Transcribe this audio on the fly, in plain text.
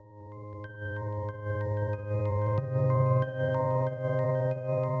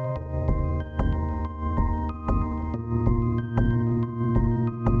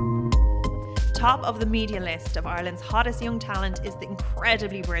Top of the media list of Ireland's hottest young talent is the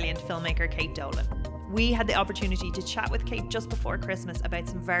incredibly brilliant filmmaker Kate Dolan. We had the opportunity to chat with Kate just before Christmas about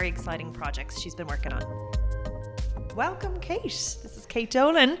some very exciting projects she's been working on. Welcome, Kate. This is Kate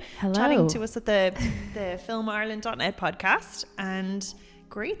Dolan. Hello. Chatting to us at the filmireland.net podcast. And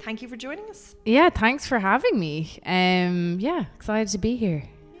great, thank you for joining us. Yeah, thanks for having me. Excited to be here.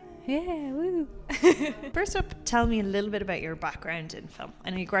 Yeah, woo. First up, tell me a little bit about your background in film. I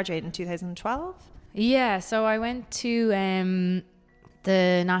know you graduated in 2012. Yeah, so I went to the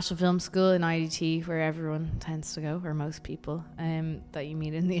National Film School in IDT, where everyone tends to go, or most people that you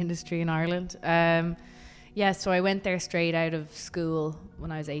meet in the industry in Ireland. So I went there straight out of school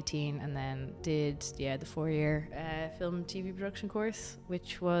when I was 18 and then did the 4-year film and TV production course,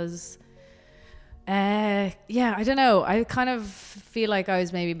 which was I don't know, I kind of feel like I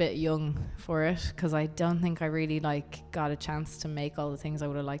was maybe a bit young for it, because I don't think I really got a chance to make all the things I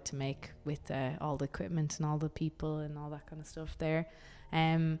would have liked to make with all the equipment and all the people and all that kind of stuff there.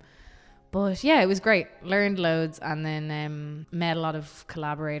 But yeah, it was great. Learned loads, and then met a lot of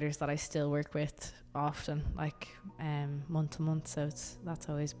collaborators that I still work with often, month to month. So that's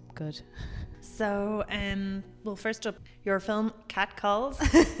always good. So, first up, your film Cat Calls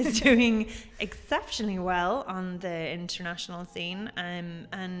is doing exceptionally well on the international scene,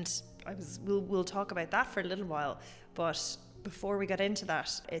 and we'll talk about that for a little while. But before we get into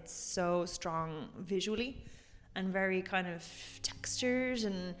that, it's so strong visually and very kind of textured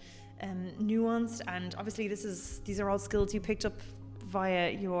and nuanced, and obviously these are all skills you picked up via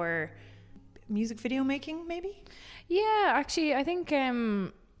your music video making, maybe? Yeah, actually, I think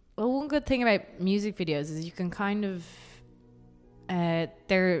one good thing about music videos is you can kind of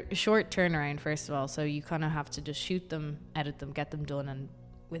they're a short turnaround, first of all, so you kind of have to just shoot them, edit them, get them done, and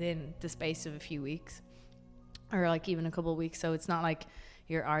within the space of a few weeks, or even a couple of weeks. So it's not like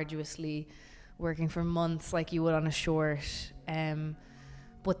you're arduously working for months like you would on a short.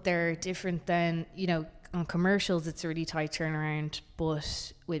 But they're different than, on commercials, it's a really tight turnaround.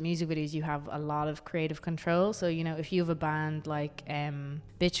 But with music videos, you have a lot of creative control. So, if you have a band like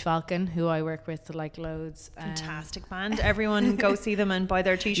Bitch Falcon, who I work with loads. Fantastic band. Everyone go see them and buy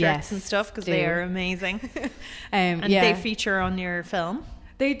their t-shirts and stuff, because they are amazing. And they feature on your film.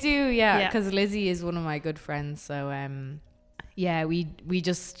 They do, yeah. Because Lizzie is one of my good friends. So, we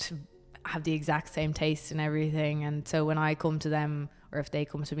just have the exact same taste in everything. And so when I come to them, or if they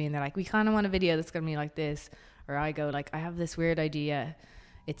come to me and they're like, we kind of want a video that's going to be like this, or I go I have this weird idea,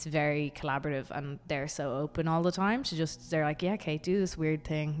 it's very collaborative, and they're so open all the time to they're like, yeah, Kate, do this weird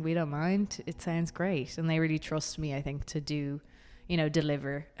thing, we don't mind, it sounds great. And they really trust me, I think, to do,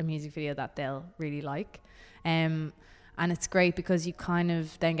 deliver a music video that they'll really like. And it's great because you kind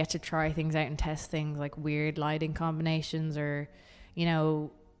of then get to try things out and test things like weird lighting combinations, or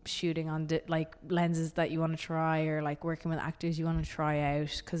shooting on lenses that you want to try, or working with actors you want to try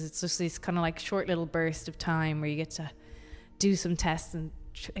out, because it's just this kind of short little burst of time where you get to do some tests and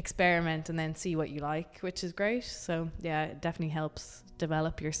experiment and then see what you like, which is great. So yeah, it definitely helps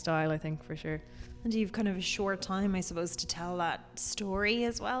develop your style, I think, for sure. And you've kind of a short time, I suppose, to tell that story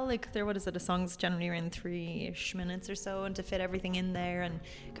as well. A song's generally around 3-ish minutes or so, and to fit everything in there and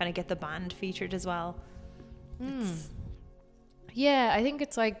kind of get the band featured as well. Yeah, I think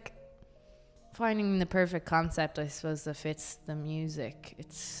it's finding the perfect concept, I suppose, that fits the music.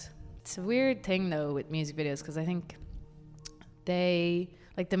 It's a weird thing though with music videos, because I think they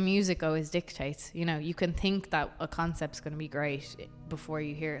the music always dictates. You can think that a concept's going to be great before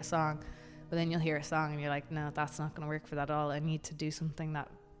you hear a song, but then you'll hear a song and you're like, no, that's not going to work for that at all. I need to do something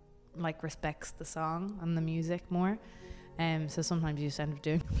that respects the song and the music more. So sometimes you just end up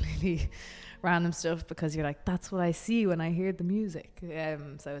doing really random stuff because you're like, that's what I see when I hear the music.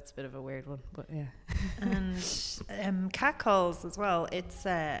 So it's a bit of a weird one, but yeah. And Cat Calls as well, it's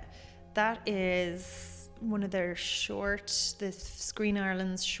that is one of their the Screen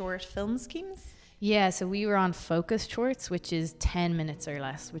Ireland's short film schemes. Yeah, so we were on Focus Shorts, which is 10 minutes or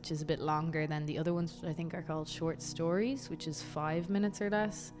less, which is a bit longer than the other ones, I think are called Short Stories, which is 5 minutes or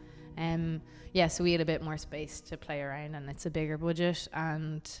less. So we had a bit more space to play around, and it's a bigger budget,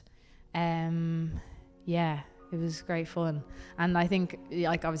 and it was great fun. And I think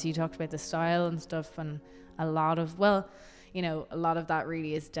obviously you talked about the style and stuff, and a lot of that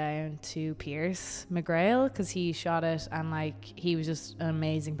really is down to Pierce McGrail, because he shot it, and he was just an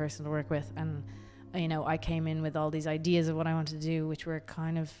amazing person to work with. And I came in with all these ideas of what I wanted to do, which were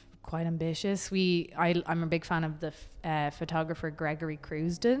kind of quite ambitious. I'm a big fan of the photographer Gregory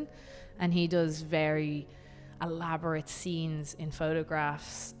Crewsden, and he does very elaborate scenes in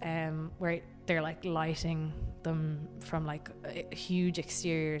photographs where they're like lighting them from like huge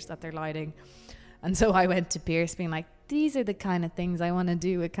exteriors that they're lighting. And so I went to Pierce being like, these are the kind of things I want to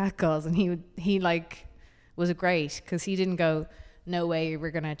do with Catcalls. And he like was great, because he didn't go, no way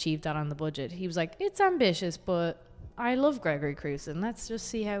we're going to achieve that on the budget. He was like, it's ambitious, but I love Gregory Crewson. Let's just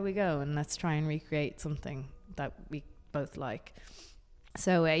see how we go, and let's try and recreate something that we both like.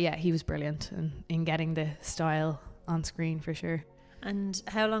 So yeah, he was brilliant in getting the style on screen for sure. And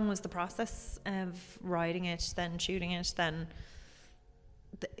how long was the process of writing it, then shooting it, then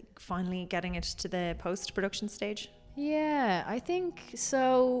finally getting it to the post-production stage? Yeah, I think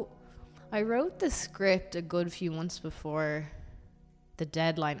so. I wrote the script a good few months before the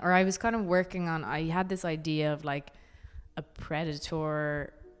deadline, or I was kind of working on, I had this idea of like a predator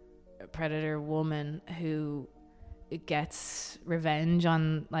woman who gets revenge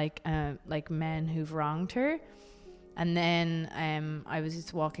on like men who've wronged her. And then I was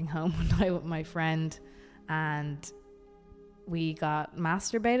just walking home one night with my friend, and we got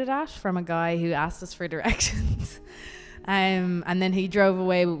masturbated at from a guy who asked us for directions. And then he drove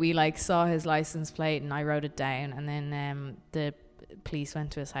away, but we like saw his license plate, and I wrote it down. And then the police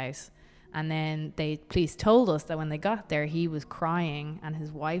went to his house, and then police told us that when they got there, he was crying and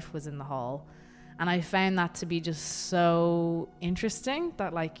his wife was in the hall. And I found that to be just so interesting,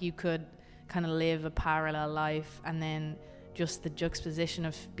 that like you could kind of live a parallel life, and then just the juxtaposition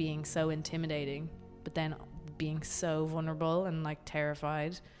of being so intimidating but then being so vulnerable and like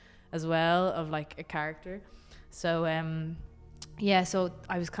terrified as well of like a character. So yeah, so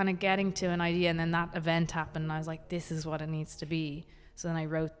I was kind of getting to an idea, and then that event happened, and I was like, this is what it needs to be. So then I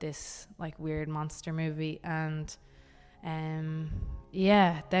wrote this like weird monster movie, and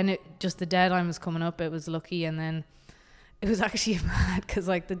yeah, then the deadline was coming up. It was lucky, and then it was actually mad, because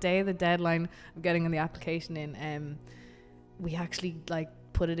like the day of the deadline of getting the application in, we actually like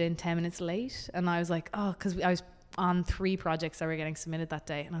put it in 10 minutes late. And I was like, oh, because I was on 3 projects that were getting submitted that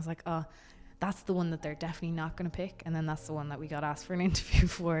day, and I was like, oh, that's the one that they're definitely not going to pick. And then that's the one that we got asked for an interview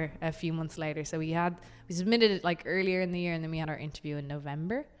for a few months later. So we submitted it like earlier in the year, and then we had our interview in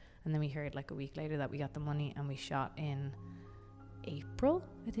November, and then we heard like a week later that we got the money, and we shot in April,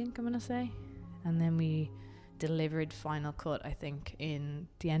 I think I'm going to say. And then we delivered final cut, I think, in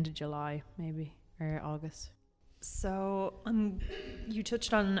the end of July, maybe, or August. So you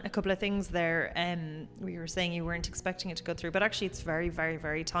touched on a couple of things there. We were saying you weren't expecting it to go through, but actually it's very, very,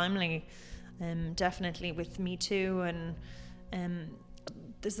 very timely. Definitely with Me Too, and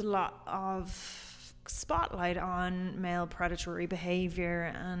there's a lot of spotlight on male predatory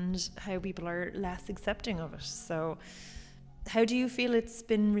behaviour and how people are less accepting of it. So how do you feel it's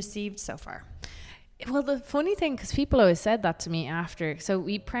been received so far? Well, the funny thing, because people always said that to me after, so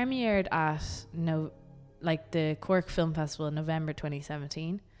we premiered at the Cork Film Festival in November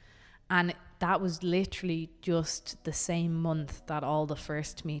 2017, and that was literally just the same month that all the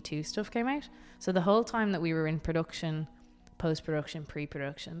first Me Too stuff came out. So the whole time that we were in production, post-production,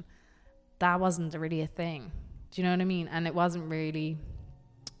 pre-production, that wasn't really a thing. Do you know what I mean? And it wasn't really,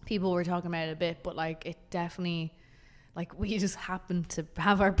 people were talking about it a bit, but like it definitely, like we just happened to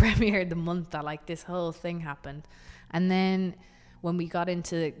have our premiere the month that like this whole thing happened. And then when we got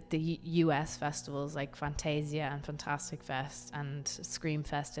into the US festivals like Fantasia and Fantastic Fest and Scream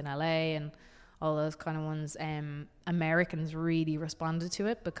Fest in LA and all those kind of ones, Americans really responded to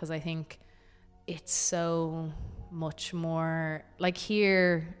it, because I think it's so much more like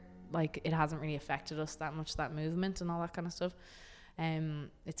here, like it hasn't really affected us that much, that movement and all that kind of stuff.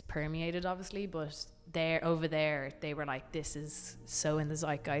 It's permeated obviously, but over there they were like, this is so in the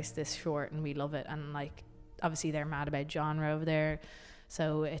zeitgeist, this short, and we love it. And like obviously they're mad about genre over there,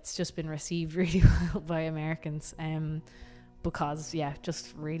 so it's just been received really well by Americans, because yeah,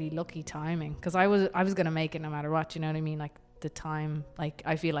 just really lucky timing, because I was gonna make it no matter what, you know what I mean? Like the time, like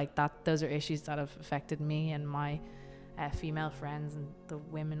I feel like that those are issues that have affected me and my female friends and the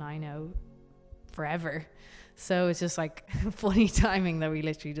women I know forever. So it's just like funny timing that we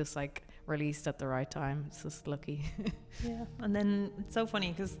literally just like released at the right time. It's just lucky. Yeah. And then it's so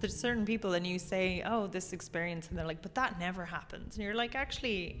funny because there's certain people and you say, oh, this experience, and they're like, but that never happens. And you're like,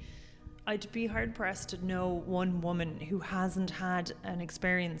 actually, I'd be hard pressed to know one woman who hasn't had an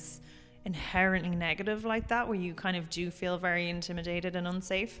experience inherently negative like that, where you kind of do feel very intimidated and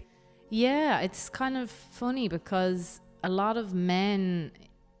unsafe. Yeah, it's kind of funny because a lot of men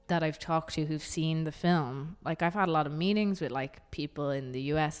that I've talked to who've seen the film, like I've had a lot of meetings with like people in the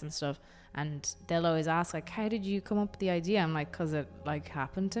US and stuff, and they'll always ask like, how did you come up with the idea? I'm like, because it like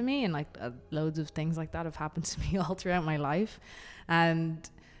happened to me, and like loads of things like that have happened to me all throughout my life. And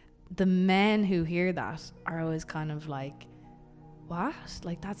the men who hear that are always kind of like, what?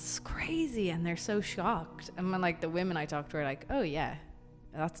 Like, that's crazy. And they're so shocked. And when, like, the women I talk to are like, oh yeah,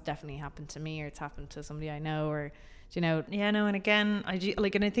 that's definitely happened to me, or it's happened to somebody I know, or, you know. Yeah, no, and again, I do,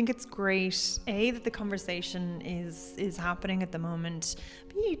 like, and I think it's great, that the conversation is happening at the moment.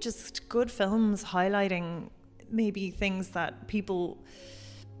 B, just good films highlighting maybe things that people,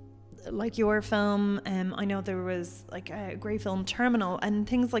 like your film, I know there was like a great film, Terminal, and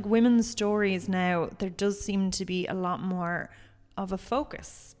things like women's stories now, there does seem to be a lot more of a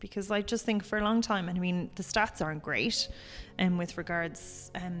focus, because I just think for a long time, and I mean the stats aren't great, and with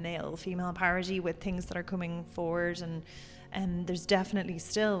regards male female parity with things that are coming forward, and there's definitely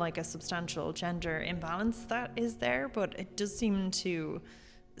still like a substantial gender imbalance that is there, but it does seem to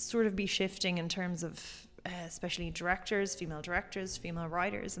sort of be shifting in terms of especially directors, female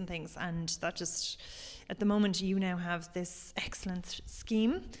writers and things, and that just, at the moment, you now have this excellent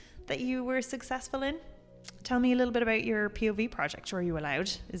scheme that you were successful in. Tell me a little bit about your POV project. Are you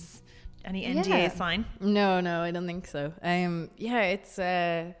allowed? Is any NDA sign? No, I don't think so. It's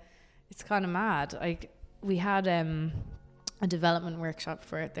kind of mad. Like, we had a development workshop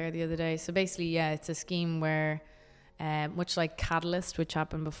for it there the other day. So basically, it's a scheme where much like Catalyst, which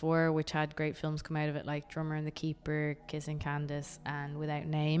happened before, which had great films come out of it, like Drummer and the Keeper, Kissing Candace, and Without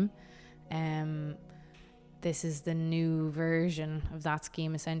Name. This is the new version of that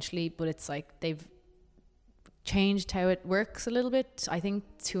scheme, essentially, but it's like they've changed how it works a little bit, I think,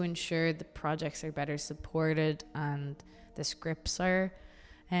 to ensure the projects are better supported and the scripts are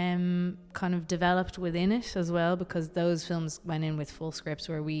kind of developed within it as well, because those films went in with full scripts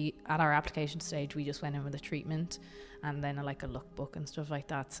where we, at our application stage, we just went in with a treatment and then a lookbook and stuff like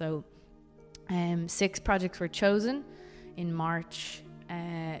that. So 6 projects were chosen in March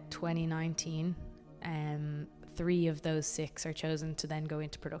 2019. 3 of those 6 are chosen to then go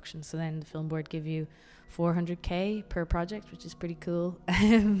into production. So then the film board give you $400K per project, which is pretty cool.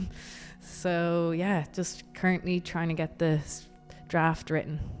 So yeah, just currently trying to get the draft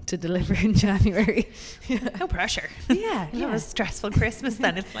written to deliver in January. No pressure. Yeah. You have a stressful Christmas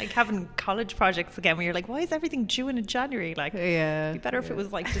then. It's like having college projects again where you're like, why is everything due in January? Like, it'd be better if it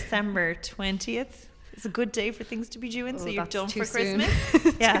was like December 20th. It's a good day for things to be due in, so you're done for Christmas.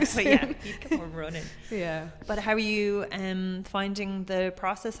 You'd come on running. Yeah. But how are you finding the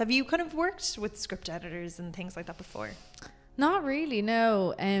process? Have you kind of worked with script editors and things like that before? Not really,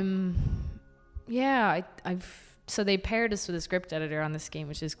 no. So they paired us with a script editor on this scheme,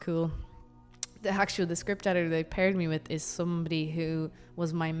 which is cool. The script editor they paired me with is somebody who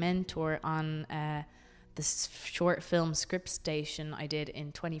was my mentor on this short film script station I did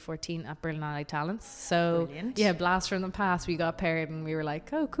in 2014 at Berlinale Talents. So brilliant. Yeah, blast from the past. We got paired and we were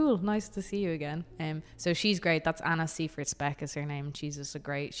like, oh cool, nice to see you again. So she's great. That's Anna Seifert Speck is her name. She's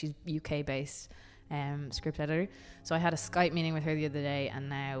UK based script editor. So I had a Skype meeting with her the other day, and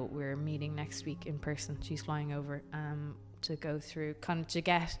now we're meeting next week in person. She's flying over to go through, kind of to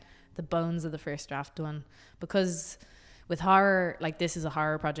get the bones of the first draft done, because with horror, like, this is a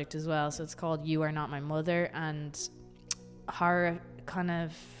horror project as well, so it's called You Are Not My Mother, and horror kind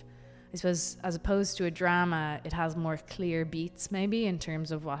of, I suppose, as opposed to a drama, it has more clear beats maybe in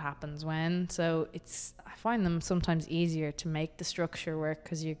terms of what happens when. So I find them sometimes easier to make the structure work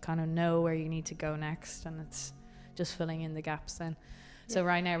because you kind of know where you need to go next, and it's just filling in the gaps then. Yeah. So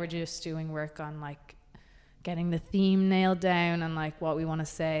right now we're just doing work on like getting the theme nailed down and like what we want to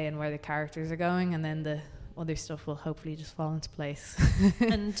say and where the characters are going, and then the other stuff will hopefully just fall into place.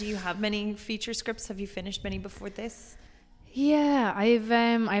 And do you have many feature scripts? Have you finished many before this? Yeah, I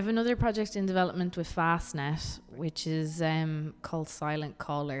have another project in development with Fastnet, which is called Silent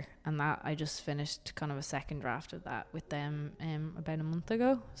Caller, and that I just finished kind of a second draft of that with them about a month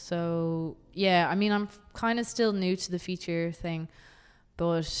ago. So yeah, I mean, I'm kind of still new to the feature thing,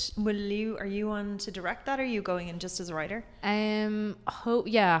 but are you on to direct that, or are you going in just as a writer?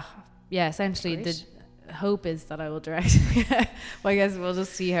 Essentially the hope is that I will direct. Well, I guess we'll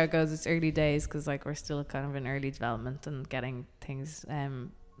just see how it goes. It's early days because like we're still kind of in early development and getting things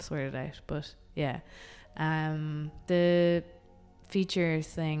sorted out, but yeah, the feature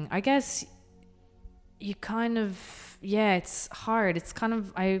thing, I guess you kind of, it's hard. It's kind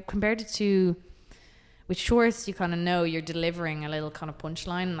of, I compared it to with shorts, you kind of know you're delivering a little kind of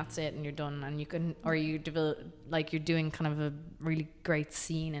punchline and that's it, and you're done, and you can, or you develop, like you're doing kind of a really great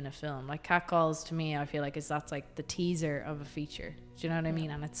scene in a film. Like Catcalls, to me, I feel like that's like the teaser of a feature. Do you know what I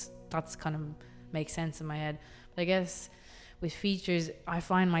mean? And that's kind of makes sense in my head. But I guess with features, I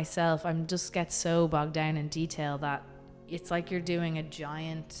find myself, I'm just get so bogged down in detail that it's like you're doing a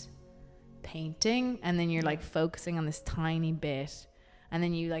giant painting and then you're like focusing on this tiny bit. and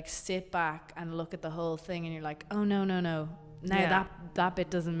then you like sit back and look at the whole thing and you're like, oh no now Yeah. that bit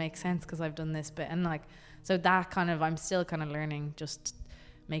doesn't make sense because I've done this bit. And like, so that kind of, I'm still kind of learning, just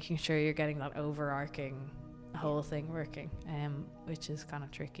making sure you're getting that overarching whole thing working, which is kind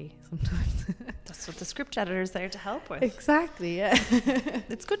of tricky sometimes. That's what the script editor is there to help with. Exactly, yeah.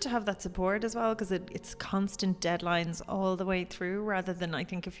 It's good to have that support as well, because it's constant deadlines all the way through, rather than, I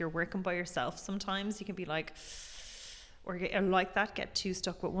think, if you're working by yourself, sometimes you can be like, or get too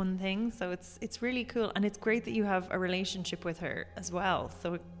stuck with one thing. So it's really cool, and it's great that you have a relationship with her as well.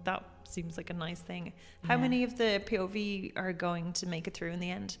 So that seems like a nice thing. How many of the POV are going to make it through in the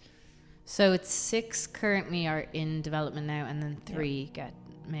end? So it's 6 currently are in development now, and then 3 get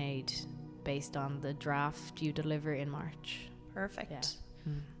made based on the draft you deliver in March. Perfect.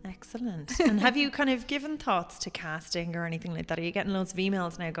 Excellent. And have you kind of given thoughts to casting or anything like that? Are you getting loads of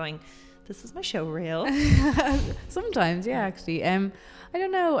emails now going, this is my show reel? Sometimes, yeah, actually. I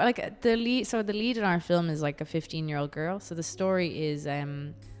don't know, like the lead in our film is like a 15-year-old girl. So the story is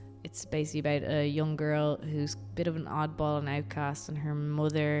it's basically about a young girl who's a bit of an oddball and outcast, and her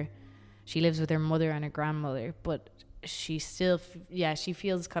mother, she lives with her mother and her grandmother, but she still she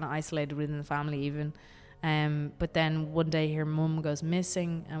feels kind of isolated within the family even. But then one day her mum goes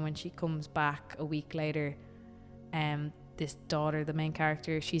missing, and when she comes back a week later, this daughter, the main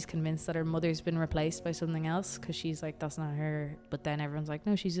character, she's convinced that her mother's been replaced by something else, because she's like, that's not her. But then everyone's like,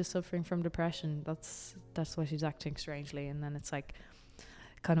 no, she's just suffering from depression, that's why she's acting strangely. And then it's like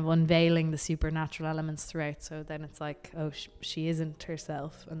kind of unveiling the supernatural elements throughout. So then it's like, oh, she isn't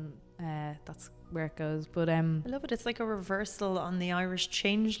herself, and that's where it goes. But I love it. It's like a reversal on the Irish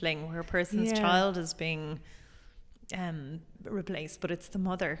changeling, where a person's Yeah. child is being replaced, but it's the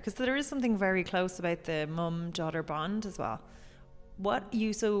mother, because there is something very close about the mum-daughter bond as well.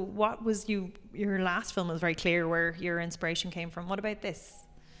 Your last film was very clear where your inspiration came from. What about this?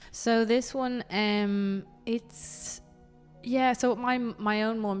 so this one, so my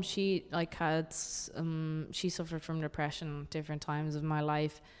own mum, she like had she suffered from depression at different times of my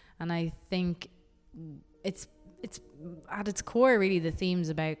life, and I think it's at its core really the themes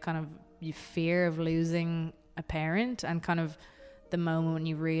about kind of your fear of losing a parent, and kind of the moment when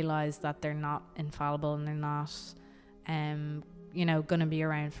you realize that they're not infallible and they're not going to be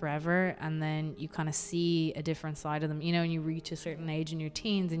around forever, and then you kind of see a different side of them, and you reach a certain age in your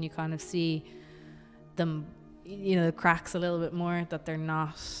teens and you kind of see them, the cracks a little bit more, that they're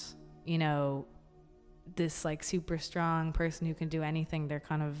not this like super strong person who can do anything. They're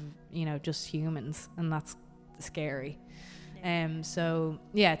kind of just humans, and that's scary. So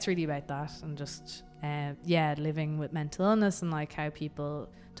yeah, it's really about that, and just living with mental illness, and like how people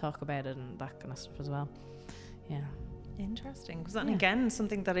talk about it and that kind of stuff as well. Interesting. Was that again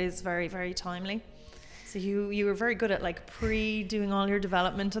something that is very, very timely? So you were very good at like doing all your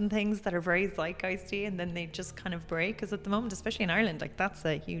development and things that are very zeitgeisty, and then they just kind of break, because at the moment, especially in Ireland, like that's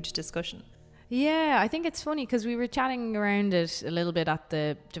a huge discussion. Yeah, I think it's funny because we were chatting around it a little bit at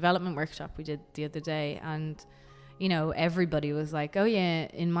the development workshop we did the other day, and everybody was like, oh yeah,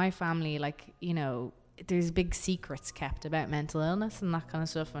 in my family, like there's big secrets kept about mental illness and that kind of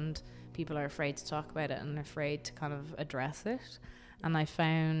stuff, and people are afraid to talk about it and afraid to kind of address it. And I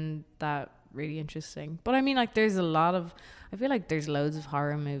found that really interesting. But I mean, like, I feel like there's loads of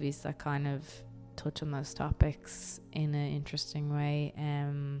horror movies that kind of touch on those topics in an interesting way.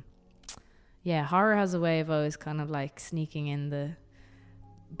 Horror has a way of always kind of like sneaking in the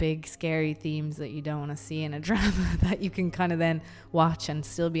big scary themes that you don't want to see in a drama, that you can kind of then watch and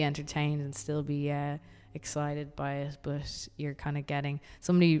still be entertained and still be excited by it, but you're kind of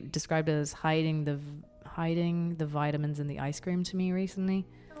somebody described it as hiding the vitamins in the ice cream to me recently.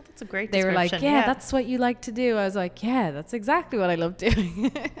 Oh, that's a great They were like, description. that's what you like to do. I was like, yeah, that's exactly what I love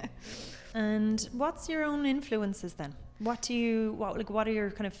doing. And what's your own influences then? What are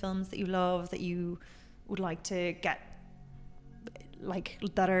your kind of films that you love, that you would like to get, like,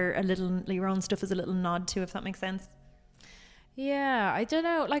 that are a little, your own stuff is a little nod to, if that makes sense? Yeah, I don't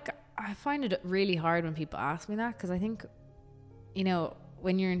know. Like, I find it really hard when people ask me that, because I think,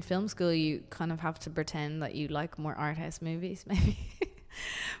 when you're in film school, you kind of have to pretend that you like more art house movies, maybe.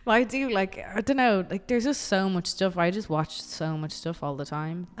 But I do, like, I don't know, like, there's just so much stuff. I just watch so much stuff all the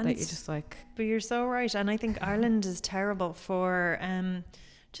time, and that you're just like... But you're so right. And I think Ireland is terrible for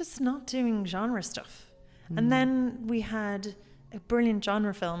just not doing genre stuff. And then we had a brilliant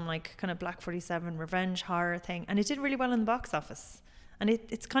genre film, like kind of Black 47 revenge horror thing, and it did really well in the box office. And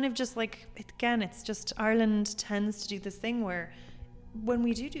it's kind of just like, it's just Ireland tends to do this thing where when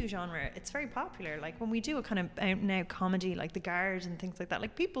we do genre, it's very popular. Like when we do a kind of out and out comedy like The Guard and things like that,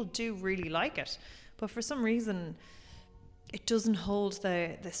 like people do really like it. But for some reason, it doesn't hold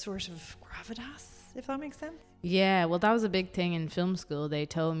the sort of gravitas, if that makes sense. Yeah, well, that was a big thing in film school. They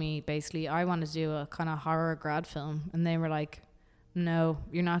told me basically I wanted to do a kind of horror grad film, and they were like, no,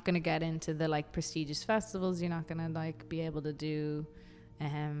 you're not going to get into the like prestigious festivals. You're not going to like be able to do,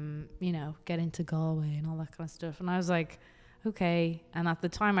 you know, get into Galway and all that kind of stuff. And I was like, okay. And at the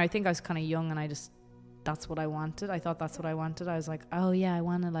time, I think I was kind of young, and that's what I wanted. I thought that's what I wanted. I was like, oh yeah, I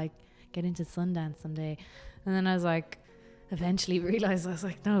want to like get into Sundance someday. And then I was like, eventually realized, I was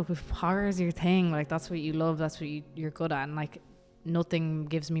like, no, if horror is your thing, like that's what you love, that's what you're good at, and like nothing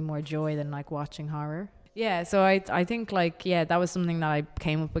gives me more joy than like watching horror. Yeah, so I think like, yeah, that was something that I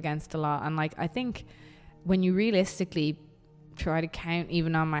came up against a lot. And like I think when you realistically try to count,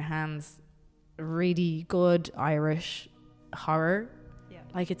 even on my hands, really good Irish horror,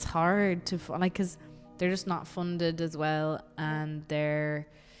 like it's hard to like, because they're just not funded as well, and they're,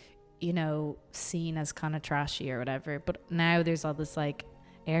 you know, seen as kind of trashy or whatever. But now there's all this like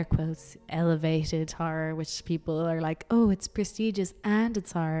air quotes elevated horror, which people are like, oh, it's prestigious and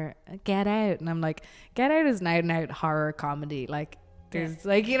it's horror. Get Out. And I'm like, Get Out is an out and out horror comedy. Like there's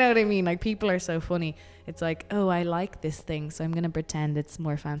like, you know what I mean, like people are so funny. It's like, oh, I like this thing, so I'm gonna pretend it's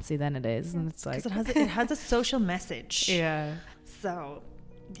more fancy than it is. And it's like, because it has a social message. Yeah. So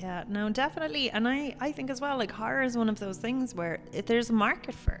yeah, no, definitely. And I think as well, like horror is one of those things where there's a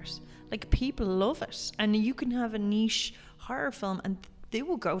market for it. Like people love it, and you can have a niche horror film and they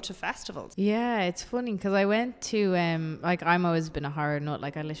will go to festivals. Yeah, it's funny because I went to like I'm always been a horror nut.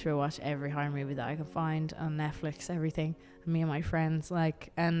 Like I literally watch every horror movie that I can find on Netflix, everything. And me and my friends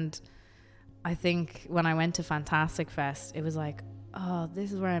like, and I think when I went to Fantastic Fest, it was like, oh,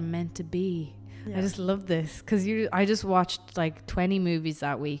 this is where I'm meant to be. Yeah. I just love this because I just watched like 20 movies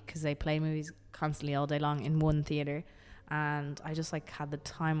that week because they play movies constantly all day long in one theater, and I just like had the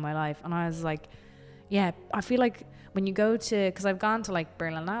time of my life. And I was like, yeah, I feel like when you go to, because I've gone to like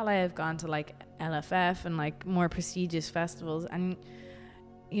Berlinale, I've gone to like LFF and like more prestigious festivals, and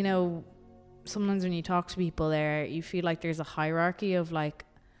you know, sometimes when you talk to people there, you feel like there's a hierarchy of like,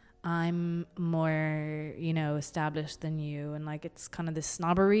 I'm more, you know, established than you, and like it's kind of this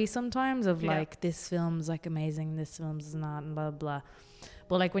snobbery sometimes of like, this film's like amazing, this film's not, and blah blah.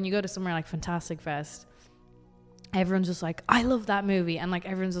 But like when you go to somewhere like Fantastic Fest, everyone's just like, I love that movie, and like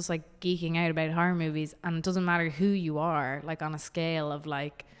everyone's just like geeking out about horror movies, and it doesn't matter who you are, like on a scale of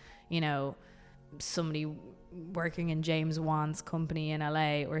like, you know, somebody working in James Wan's company in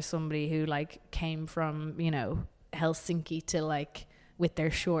LA, or somebody who like came from, you know, Helsinki to like with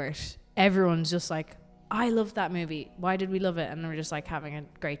their short. Everyone's just like, I love that movie, why did we love it? And we're just like having a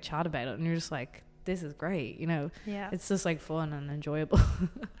great chat about it, and you're just like, this is great, you know. Yeah, it's just like fun and enjoyable.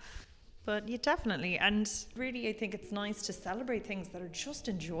 But yeah, definitely. And really I think it's nice to celebrate things that are just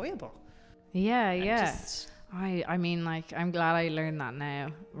enjoyable. Yeah. I mean, like, I'm glad I learned that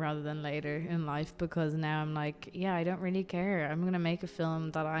now rather than later in life, because now I'm like, yeah, I don't really care. I'm going to make a film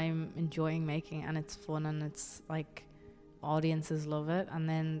that I'm enjoying making, and it's fun, and it's like audiences love it, and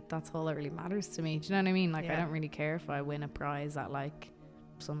then that's all that really matters to me. Do you know what I mean? Like, I don't really care if I win a prize at like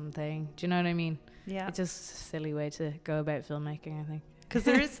something. Do you know what I mean? Yeah. It's just a silly way to go about filmmaking, I think. Because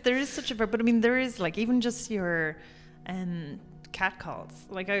there is such a, but I mean, there is like even just your catcalls,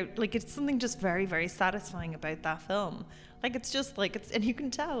 like it's something just very, very satisfying about that film. Like it's just like and you can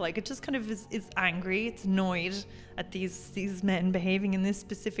tell, like it just kind of is angry, it's annoyed at these men behaving in this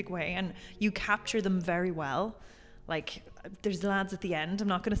specific way, and you capture them very well. Like there's lads at the end, I'm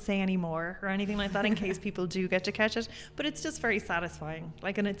not going to say any more or anything like that in case people do get to catch it, but it's just very satisfying.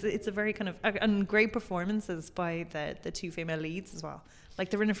 Like, and it's a very kind of and great performances by the two female leads as well. Like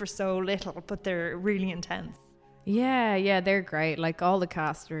they're in it for so little, but they're really intense. Yeah, they're great. Like all the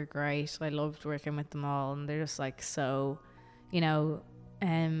cast are great. I loved working with them all, and they're just like so, you know,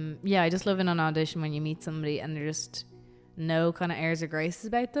 I just love in an audition when you meet somebody and they're just no kind of airs or graces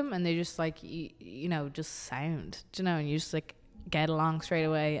about them, and they just like you know, just sound, do you know, and you just like get along straight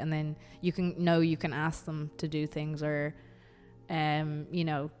away, and then you can ask them to do things or you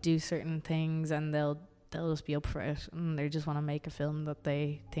know, do certain things, and they'll just be up for it, and they just want to make a film that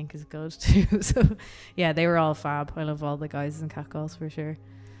they think is good too. So yeah, they were all fab. I love all the guys in Catcalls for sure.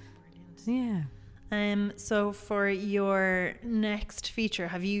 Brilliant. Yeah. So for your next feature,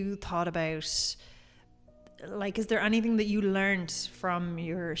 have you thought about, like, is there anything that you learned from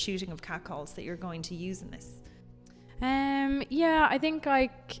your shooting of Catcalls that you're going to use in this? Yeah, I think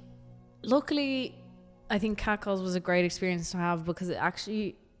like luckily I think Catcalls was a great experience to have, because it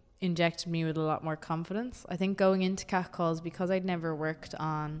actually injected me with a lot more confidence. I think going into Catcalls, because I'd never worked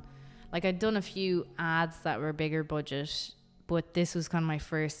on, like, I'd done a few ads that were bigger budget, but this was kind of my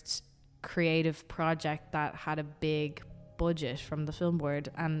first creative project that had a big budget from the film board,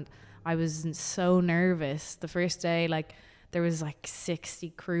 and I was so nervous the first day. Like there was like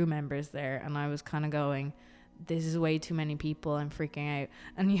 60 crew members there, and I was kind of going, this is way too many people, I'm freaking out.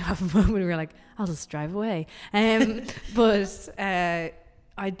 And you have a moment where you're like, I'll just drive away. But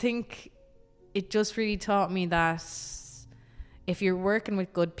I think it just really taught me that if you're working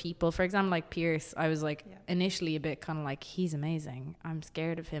with good people, for example, like Pierce, I was like initially a bit kind of like, he's amazing, I'm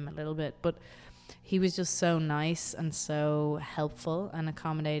scared of him a little bit, but he was just so nice and so helpful and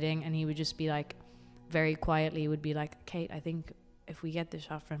accommodating. And he would just be like, very quietly would be like, Kate, I think if we get the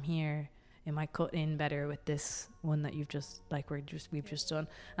shot from here, it might cut in better with this one that you've just like we've just done.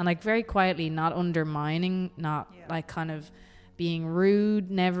 And like very quietly, not undermining, not like kind of being rude,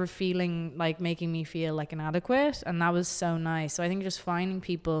 never feeling like making me feel like inadequate. And that was so nice. So I think just finding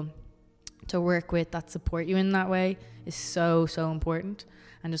people to work with that support you in that way is so important.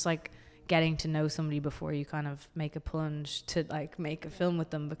 And just like getting to know somebody before you kind of make a plunge to like make a film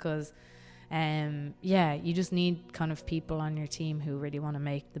with them, because you just need kind of people on your team who really want to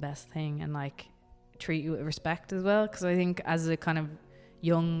make the best thing and like treat you with respect as well. Because I think as a kind of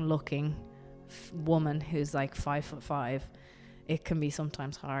young looking woman who's like 5'5", it can be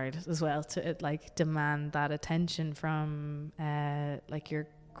sometimes hard as well to like demand that attention from like your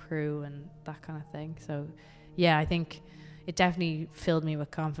crew and that kind of thing. So yeah, I think it definitely filled me with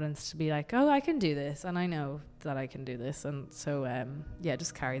confidence to be like, oh, I can do this, and I know that I can do this. And so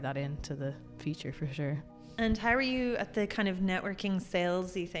just carry that into the feature for sure. And how are you at the kind of networking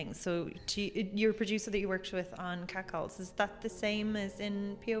salesy thing? So your producer that you worked with on Catcalls, is that the same as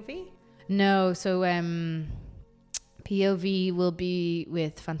in POV? No, so POV will be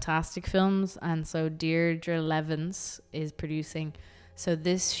with Fantastic Films, and so Deirdre Levins is producing. So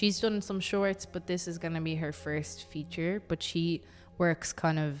she's done some shorts, but this is going to be her first feature. But she works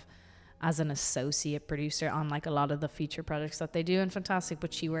kind of as an associate producer on like a lot of the feature projects that they do in Fantastic,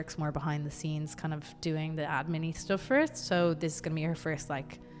 but she works more behind the scenes, kind of doing the admin-y stuff for it. So this is going to be her first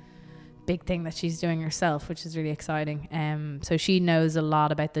like big thing that she's doing herself, which is really exciting. So she knows a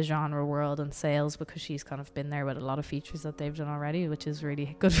lot about the genre world and sales because she's kind of been there with a lot of features that they've done already, which is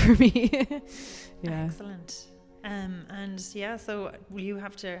really good for me. Yeah. Excellent. And yeah, so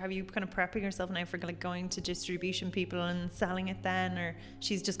have you kind of prepping yourself now for like going to distribution people and selling it then, or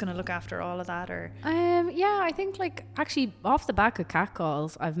she's just going to look after all of that? Or I think like actually off the back of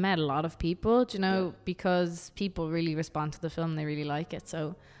Catcalls, I've met a lot of people, because people really respond to the film, they really like it.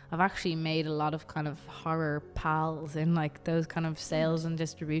 So I've actually made a lot of kind of horror pals in like those kind of sales and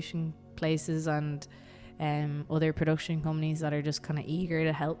distribution places, and other production companies that are just kind of eager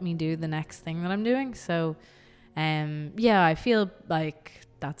to help me do the next thing that I'm doing. So I feel like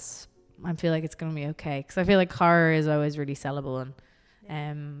it's going to be okay, because I feel like horror is always really sellable,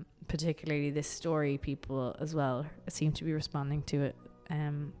 and particularly this story, people as well seem to be responding to it,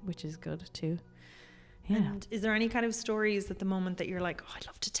 which is good too. Yeah. And is there any kind of stories at the moment that you're like, oh, I'd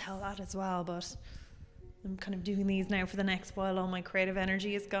love to tell that as well, but I'm kind of doing these now for the next while all my creative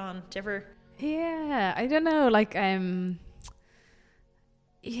energy is gone? Do you ever? Yeah, I don't know, like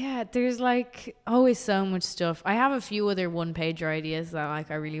there's like always so much stuff. I have a few other one-pager ideas that like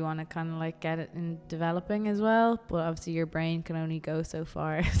I really want to kind of like get it in developing as well, but obviously your brain can only go so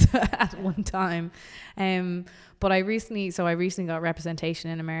far at one time. But I recently got representation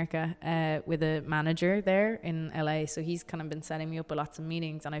in America with a manager there in LA, so he's kind of been setting me up with lots of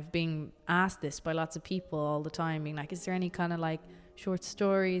meetings, and I've been asked this by lots of people all the time, being like, is there any kind of like short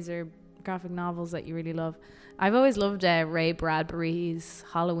stories or graphic novels that you really love? I've always loved Ray Bradbury's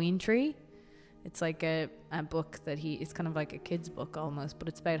Halloween Tree. It's like a book that it's kind of like a kid's book almost, but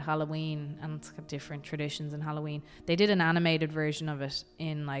it's about Halloween, and it's got different traditions in Halloween. They did an animated version of it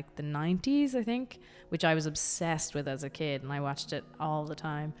in like the 90s, I think, which I was obsessed with as a kid, and I watched it all the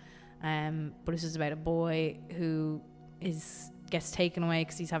time. But it's just about a boy who gets taken away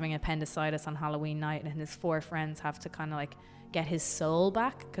because he's having appendicitis on Halloween night, and his 4 friends have to kind of like get his soul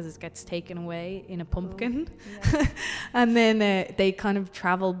back because it gets taken away in a pumpkin. And then they kind of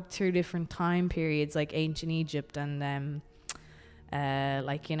traveled through different time periods, like ancient Egypt and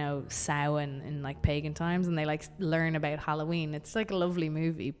Samhain in like pagan times, and they like learn about Halloween. It's like a lovely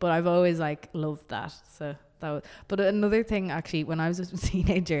movie, but I've always like loved that. So but another thing, actually, when I was a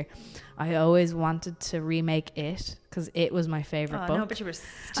teenager, I always wanted to remake It, because It was my favorite book. No, but you were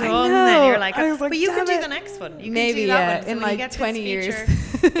stunned then. You're like, but you can do the next one. You maybe can do that one. So in like 20 years.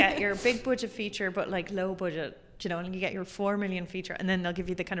 Get your big budget feature, but like low budget you know, and you get your 4 million feature, and then they'll give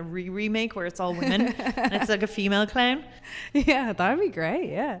you the kind of remake where it's all women and it's like a female clown. Yeah, that would be great.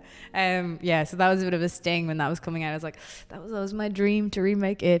 Yeah. Yeah, so that was a bit of a sting when that was coming out. I was like, that was always my dream to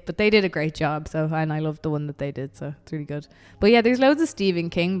remake it, but they did a great job. So, and I loved the one that they did, so it's really good. But yeah, there's loads of Stephen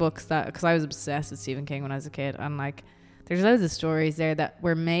King books that, because I was obsessed with Stephen King when I was a kid, and like there's loads of stories there that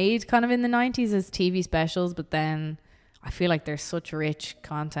were made kind of in the 90s as TV specials, but then I feel like there's such rich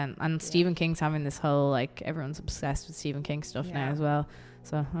content, and Stephen King's having this whole, like, everyone's obsessed with Stephen King stuff now as well.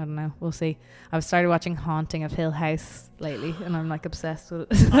 So I don't know, we'll see. I've started watching Haunting of Hill House lately, and I'm like obsessed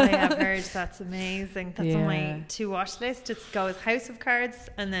with it. I have heard that's amazing. That's on my to watch list. It goes House of Cards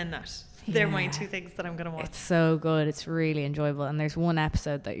and then that. They're my two things that I'm going to watch. It's so good. It's really enjoyable. And there's one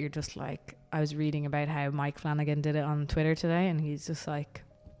episode that you're just like, I was reading about how Mike Flanagan did it on Twitter today, and he's just like,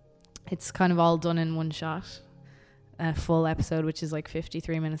 it's kind of all done in one shot, a full episode, which is like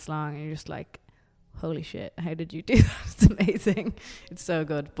 53 minutes long, and you're just like, holy shit, how did you do that? It's amazing. It's so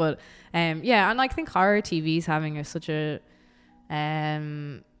good. But yeah, and I think horror TV is having such a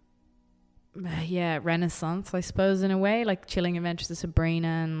renaissance, I suppose, in a way, like Chilling Adventures of Sabrina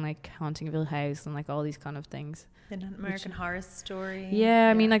and like Haunting of Hill House and like all these kind of things. An American Horror Story. Yeah,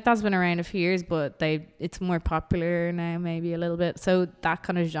 I mean, like that's been around a few years, but it's more popular now, maybe a little bit. So that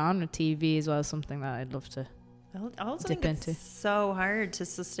kind of genre TV as well is something that I'd love to I also dip think it's into. so hard to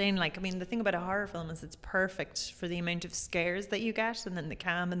sustain. Like, I mean, the thing about a horror film is it's perfect for the amount of scares that you get, and then the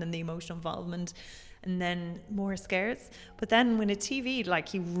cam, and then the emotional involvement, and then more scares. But then when a TV,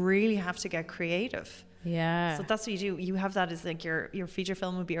 like, you really have to get creative. Yeah. So that's what you do. You have that as like your feature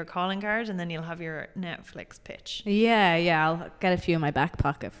film would be your calling card, and then you'll have your Netflix pitch. Yeah. I'll get a few in my back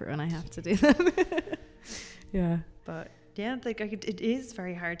pocket for when I have to do that. Yeah. But yeah, like it is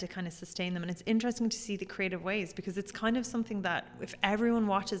very hard to kind of sustain them, and it's interesting to see the creative ways, because it's kind of something that if everyone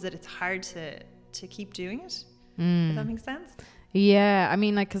watches it, it's hard to keep doing it. If that makes sense. Yeah, I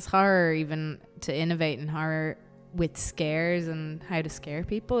mean, like, because horror, even to innovate in horror with scares and how to scare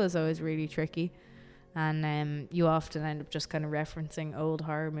people is always really tricky. And you often end up just kind of referencing old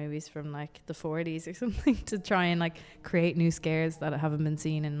horror movies from like the 40s or something to try and like create new scares that haven't been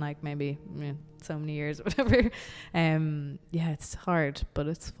seen in like maybe so many years or whatever. Yeah, it's hard, but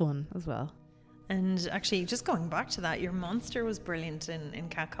it's fun as well. And actually, just going back to that, your monster was brilliant in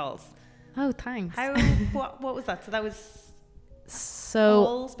Catcalls. Oh, thanks. How what was that? So that was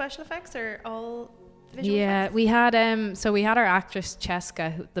all special effects or all visual effects? We had we had our actress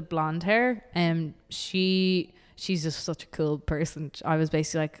Cheska, the blonde hair, she's just such a cool person. I was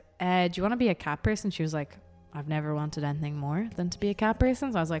basically like, do you want to be a cat person? She was like, I've never wanted anything more than to be a cat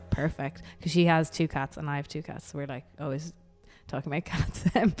person. So I was like, perfect, because she has 2 cats and I have 2 cats, so we're like always talking about cats.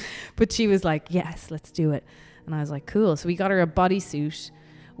 But she was like, yes, let's do it. And I was like, cool. So we got her a bodysuit.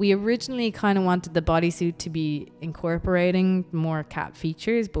 We originally kind of wanted the bodysuit to be incorporating more cat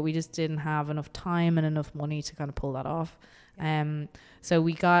features, but we just didn't have enough time and enough money to kind of pull that off. So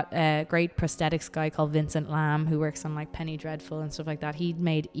we got a great prosthetics guy called Vincent Lamb, who works on like Penny Dreadful and stuff like that. He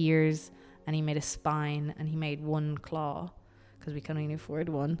made ears, and he made a spine, and he made 1 claw, because we can only afford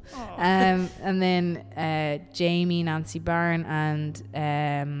 1. And then Jamie Nancy Barron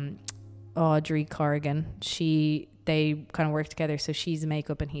and Audrey Corrigan, they kind of worked together. So she's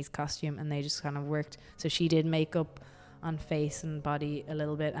makeup and he's costume, and they just kind of worked. So she did makeup on face and body a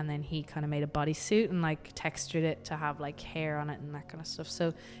little bit, and then he kind of made a bodysuit and like textured it to have like hair on it and that kind of stuff. So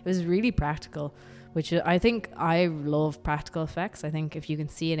it was really practical, which I think I love practical effects. I think if you can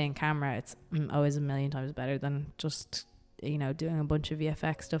see it in camera, it's always a million times better than just, you know, doing a bunch of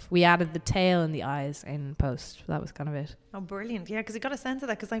VFX stuff. We added the tail and the eyes in post. That was kind of it. Oh, brilliant. Yeah, because I got a sense of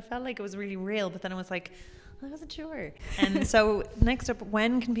that, because I felt like it was really real, but then I was like, I wasn't sure. And so next up,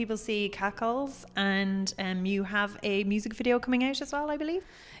 when can people see Catcalls? And you have a music video coming out as well, I believe.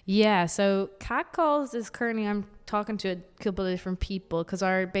 Yeah, so Catcalls is currently, I'm talking to a couple of different people, because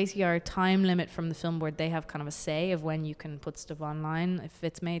our time limit from the film board, they have kind of a say of when you can put stuff online if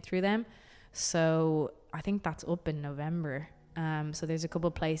it's made through them. So I think that's up in November. So there's a couple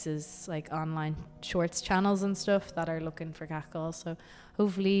of places like online shorts channels and stuff that are looking for Catcalls. So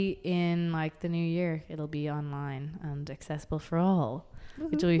hopefully in like the new year, it'll be online and accessible for all,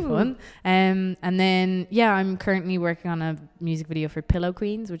 which will be fun. And then, yeah, I'm currently working on a music video for Pillow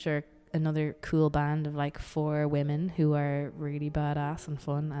Queens, which are another cool band of like 4 women who are really badass and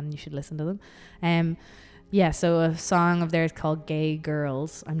fun, and you should listen to them. Yeah, so a song of theirs called Gay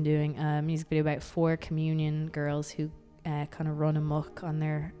Girls. I'm doing a music video about 4 communion girls who kind of run amok on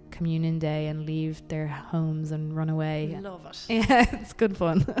their communion day and leave their homes and run away. Love it. Yeah, it's good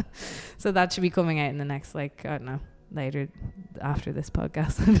fun. So that should be coming out in the next, like, I don't know, later after this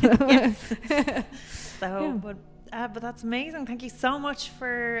podcast. But that's amazing. Thank you so much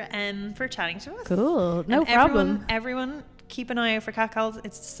for chatting to us. Cool. No and problem. Everyone keep an eye out for catcalls.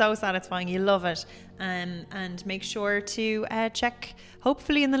 It's so satisfying. You love it. And make sure to check.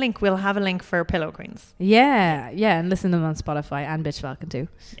 Hopefully in the link we'll have a link for Pillow Queens. Yeah, and listen to them on Spotify and Bitch Falcon too.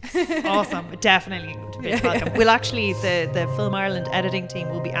 Yes, awesome. Definitely to Bitch Falcon. We'll actually the Film Ireland editing team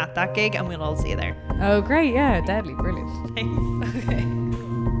will be at that gig and we'll all see you there. Oh great, yeah, deadly, brilliant. Thanks. Okay.